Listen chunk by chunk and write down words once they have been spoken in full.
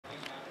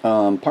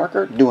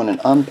Parker doing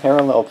an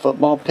unparalleled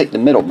football. Pick the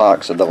middle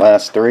box of the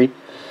last three.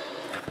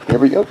 Here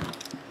we go.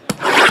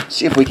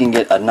 See if we can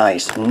get a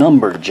nice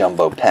numbered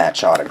jumbo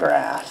patch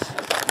autograph.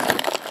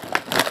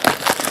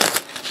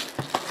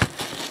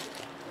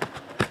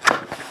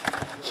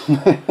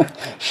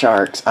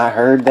 Sharks, I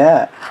heard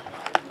that.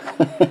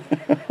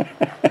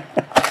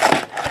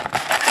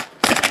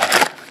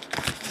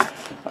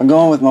 I'm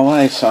going with my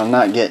wife, so I'm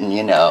not getting,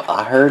 you know,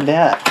 I heard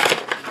that.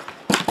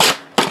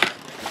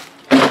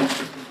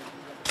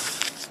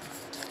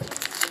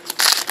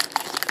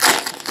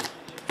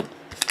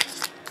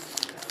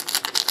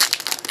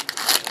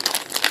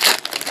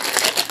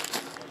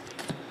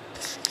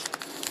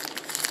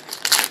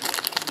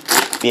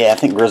 Yeah, I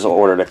think Grizzle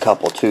ordered a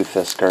couple too,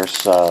 Fisker,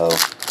 so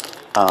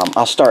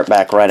I'll start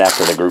back right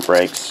after the group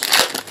breaks.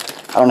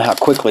 I don't know how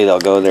quickly they'll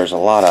go. There's a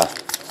lot of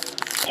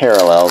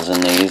parallels in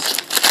these.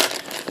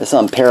 This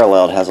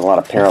Unparalleled has a lot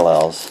of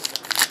parallels.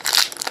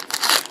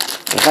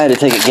 If I had to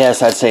take a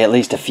guess, I'd say at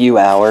least a few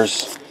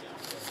hours.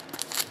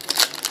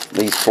 At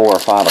least 4 or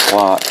 5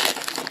 o'clock.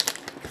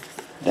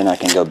 Then I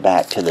can go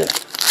back to the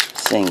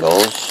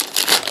singles.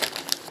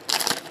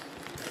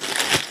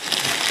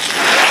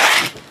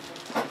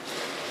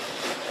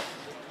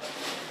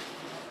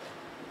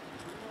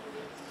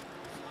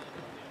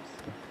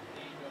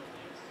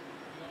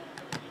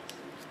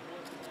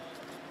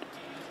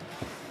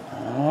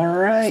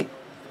 Alright,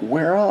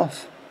 we're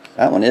off.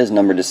 That one is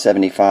numbered to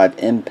 75,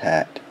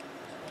 Impact.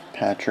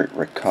 Patrick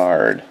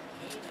Ricard.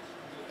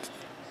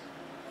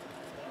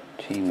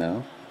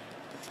 Timo.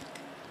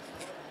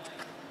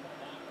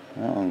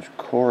 That one's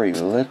Corey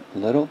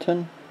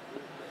Littleton.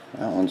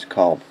 That one's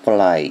called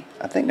Flight.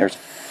 I think there's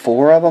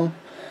 4 of them.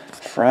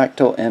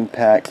 Fractal,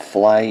 Impact,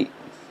 Flight,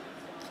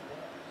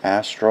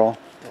 Astral,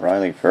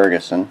 Riley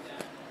Ferguson.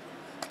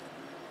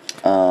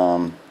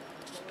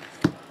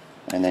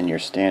 And then your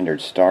standard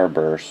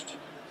Starburst.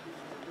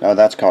 Oh,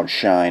 that's called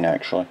Shine,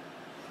 actually.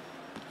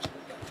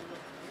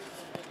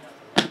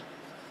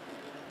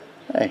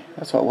 Hey,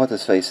 that's what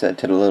What's-His-Face said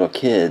to the little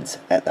kids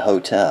at the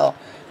hotel.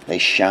 They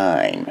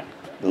shine.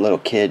 The little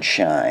kid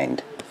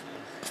shined.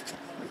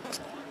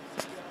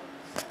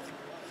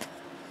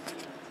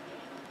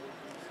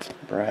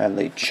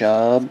 Bradley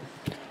Chubb.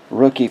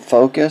 Rookie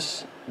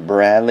Focus.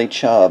 Bradley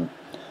Chubb.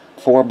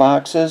 4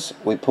 boxes.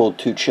 We pulled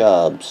 2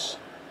 Chubbs.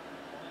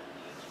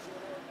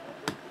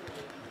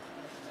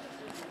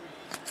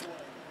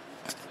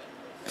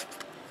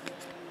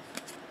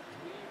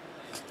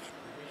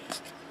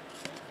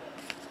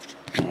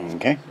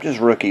 Okay, just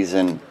rookies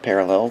and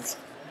parallels.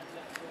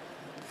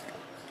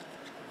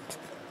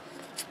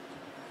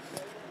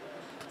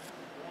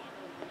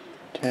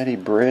 Teddy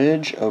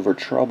Bridge over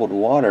Troubled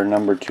Water,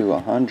 number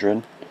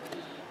 2/100.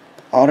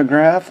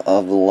 Autograph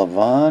of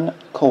Levon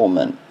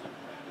Coleman.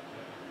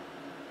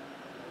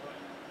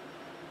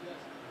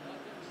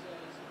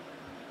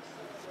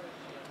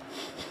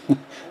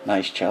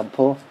 Nice Chubb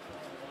pull.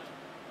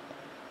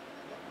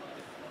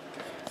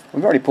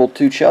 We've already pulled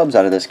 2 Chubbs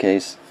out of this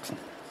case.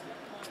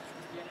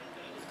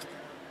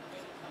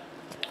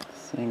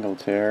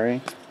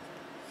 Singletary.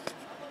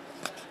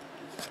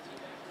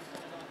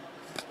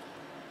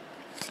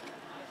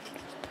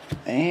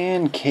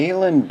 And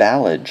Kalen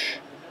Ballage.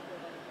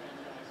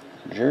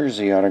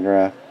 Jersey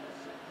autograph.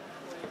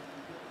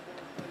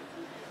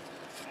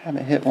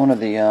 Haven't hit one of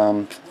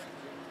the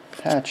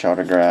patch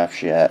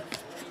autographs yet.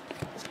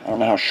 I don't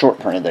know how short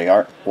printed they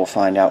are. We'll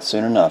find out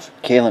soon enough.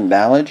 Kalen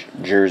Ballage,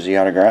 jersey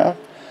autograph.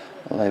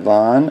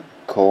 Levon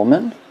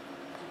Coleman,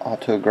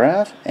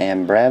 autograph.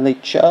 And Bradley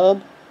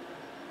Chubb,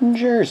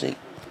 jersey.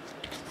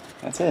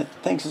 That's it.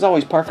 Thanks as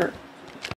always, Parker.